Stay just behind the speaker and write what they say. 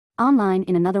Online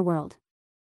in Another World.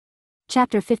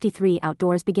 Chapter 53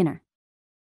 Outdoors Beginner.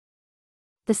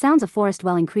 The sounds of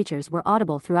forest-dwelling creatures were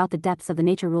audible throughout the depths of the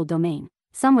nature-ruled domain.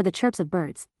 Some were the chirps of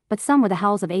birds, but some were the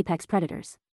howls of apex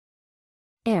predators.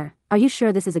 Are you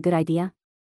sure this is a good idea?"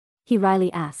 he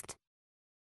wryly asked.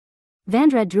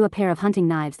 Vandred drew a pair of hunting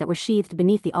knives that were sheathed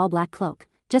beneath the all-black cloak.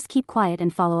 "Just keep quiet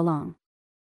and follow along."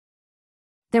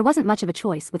 There wasn't much of a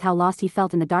choice with how lost he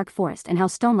felt in the dark forest and how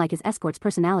stone-like his escort's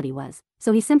personality was,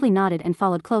 so he simply nodded and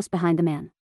followed close behind the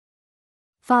man.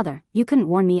 "Father, you couldn't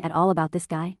warn me at all about this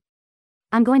guy?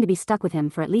 I'm going to be stuck with him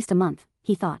for at least a month,"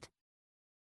 he thought.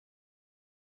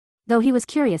 Though he was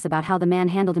curious about how the man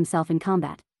handled himself in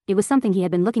combat, it was something he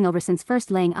had been looking over since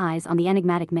first laying eyes on the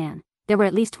enigmatic man. There were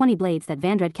at least 20 blades that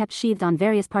Vandred kept sheathed on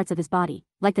various parts of his body,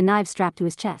 like the knives strapped to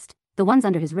his chest, the ones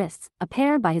under his wrists, a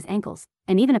pair by his ankles,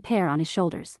 and even a pair on his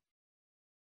shoulders.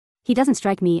 "He doesn't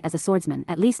strike me as a swordsman,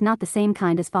 at least not the same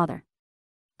kind as father.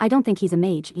 I don't think he's a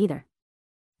mage either.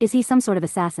 Is he some sort of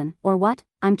assassin, or what?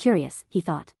 I'm curious," he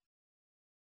thought.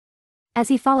 As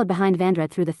he followed behind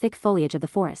Vandred through the thick foliage of the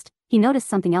forest, he noticed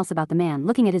something else about the man,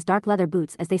 looking at his dark leather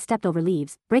boots as they stepped over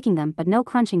leaves, breaking them but no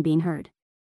crunching being heard.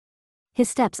 His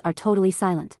steps are totally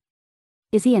silent.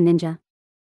 Is he a ninja?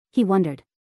 He wondered.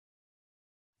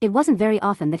 It wasn't very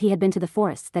often that he had been to the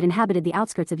forests that inhabited the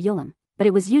outskirts of Yulum, but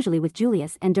it was usually with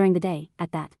Julius and during the day,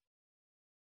 at that.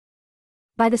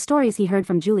 By the stories he heard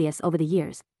from Julius over the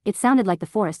years, it sounded like the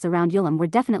forests around Yulum were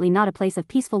definitely not a place of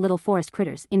peaceful little forest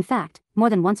critters. In fact,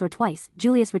 more than once or twice,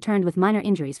 Julius returned with minor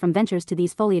injuries from ventures to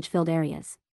these foliage-filled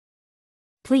areas.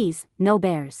 "Please, no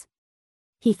bears,"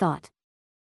 he thought.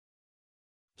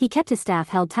 He kept his staff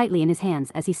held tightly in his hands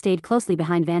as he stayed closely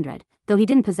behind Vandred, though he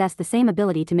didn't possess the same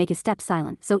ability to make his steps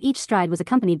silent, so each stride was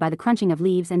accompanied by the crunching of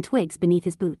leaves and twigs beneath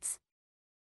his boots.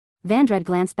 Vandred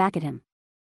glanced back at him.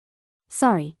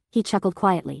 "Sorry," he chuckled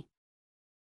quietly.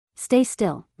 "Stay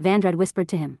still," Vandred whispered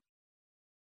to him.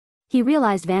 He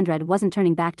realized Vandred wasn't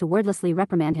turning back to wordlessly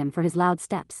reprimand him for his loud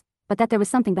steps, but that there was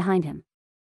something behind him.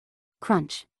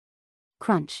 Crunch.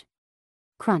 Crunch.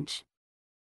 Crunch.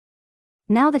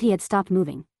 Now that he had stopped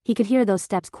moving, he could hear those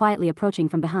steps quietly approaching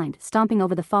from behind, stomping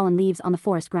over the fallen leaves on the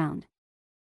forest ground.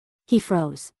 He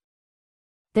froze.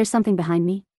 "There's something behind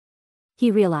me?"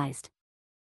 he realized.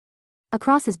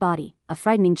 Across his body, a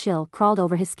frightening chill crawled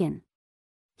over his skin.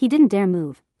 He didn't dare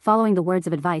move, following the words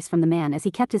of advice from the man as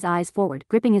he kept his eyes forward,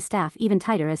 gripping his staff even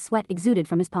tighter as sweat exuded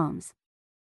from his palms.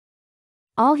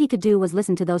 All he could do was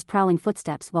listen to those prowling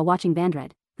footsteps while watching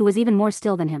Vandred, who was even more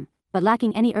still than him, but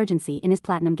lacking any urgency in his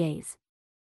platinum gaze.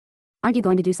 "Aren't you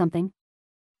going to do something?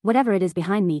 Whatever it is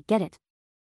behind me, get it,"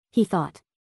 he thought.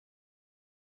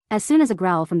 As soon as a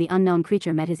growl from the unknown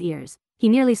creature met his ears, he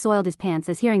nearly soiled his pants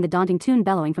as hearing the daunting tune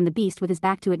bellowing from the beast with his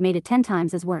back to it made it 10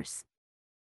 times as worse.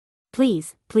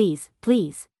 "Please, please,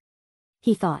 please,"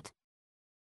 he thought.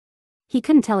 He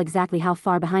couldn't tell exactly how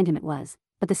far behind him it was,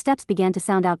 but the steps began to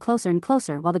sound out closer and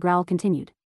closer while the growl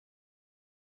continued.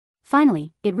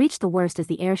 Finally, it reached the worst as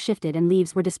the air shifted and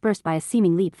leaves were dispersed by a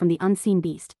seeming leap from the unseen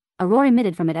beast. A roar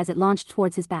emitted from it as it launched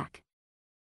towards his back.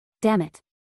 "Damn it,"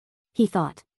 he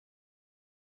thought.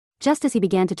 Just as he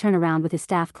began to turn around with his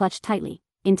staff clutched tightly,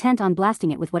 intent on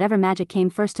blasting it with whatever magic came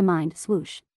first to mind,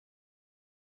 swoosh.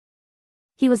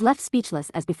 He was left speechless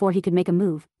as before he could make a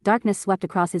move, darkness swept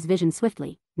across his vision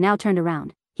swiftly. Now turned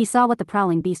around, he saw what the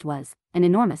prowling beast was, an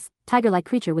enormous, tiger-like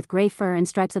creature with gray fur and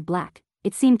stripes of black.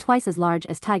 It seemed twice as large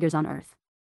as tigers on Earth.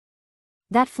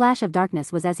 That flash of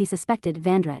darkness was as he suspected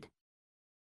Vandred.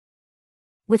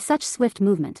 With such swift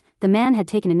movement, the man had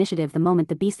taken initiative the moment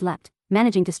the beast leapt,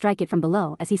 managing to strike it from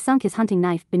below as he sunk his hunting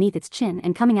knife beneath its chin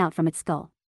and coming out from its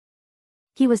skull.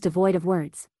 He was devoid of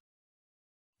words.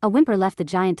 A whimper left the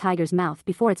giant tiger's mouth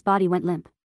before its body went limp.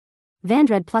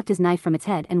 Vandred plucked his knife from its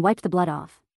head and wiped the blood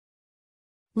off.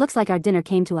 "Looks like our dinner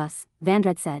came to us,"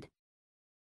 Vandred said.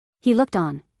 He looked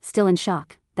on, still in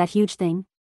shock. "That huge thing?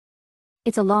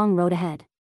 It's a long road ahead.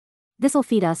 This'll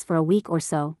feed us for a week or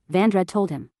so," Vandred told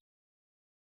him.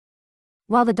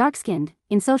 While the dark-skinned,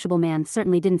 insociable man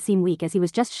certainly didn't seem weak as he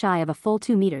was just shy of a full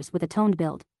 2 meters with a toned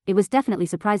build, it was definitely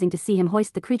surprising to see him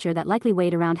hoist the creature that likely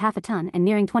weighed around half a ton and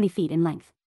nearing 20 feet in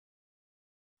length.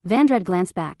 Vandred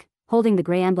glanced back, holding the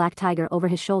gray and black tiger over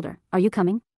his shoulder. "Are you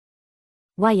coming?"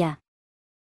 "Why yeah."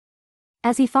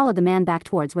 As he followed the man back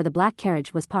towards where the black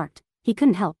carriage was parked, he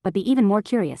couldn't help but be even more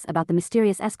curious about the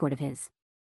mysterious escort of his.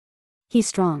 "He's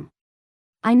strong.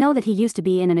 I know that he used to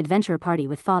be in an adventurer party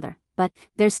with father, but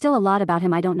there's still a lot about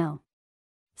him I don't know.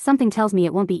 Something tells me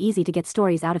it won't be easy to get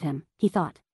stories out of him," he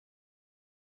thought.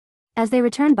 As they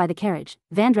returned by the carriage,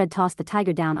 Vandred tossed the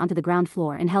tiger down onto the ground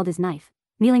floor and held his knife,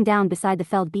 kneeling down beside the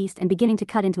felled beast and beginning to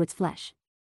cut into its flesh.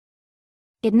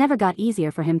 It never got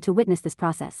easier for him to witness this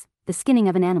process, the skinning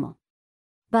of an animal.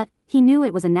 But, he knew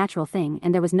it was a natural thing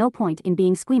and there was no point in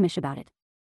being squeamish about it.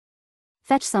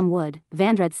 Fetch some wood,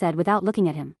 Vandred said without looking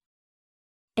at him.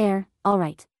 All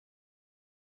right.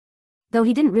 Though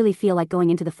he didn't really feel like going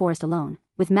into the forest alone,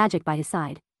 with magic by his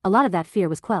side, a lot of that fear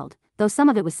was quelled, though some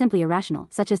of it was simply irrational,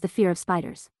 such as the fear of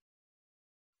spiders.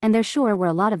 And there sure were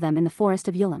a lot of them in the forest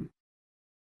of Ulam.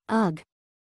 Ugh.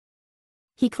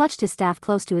 He clutched his staff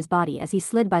close to his body as he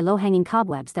slid by low-hanging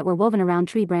cobwebs that were woven around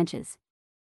tree branches.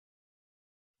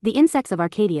 The insects of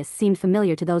Arcadius seemed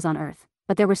familiar to those on Earth,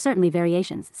 but there were certainly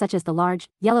variations, such as the large,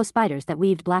 yellow spiders that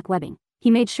weaved black webbing. He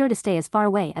made sure to stay as far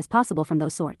away as possible from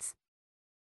those sorts.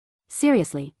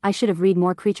 Seriously, I should have read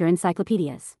more creature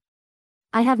encyclopedias.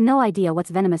 I have no idea what's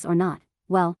venomous or not.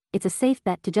 Well, it's a safe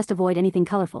bet to just avoid anything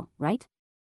colorful, right?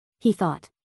 He thought.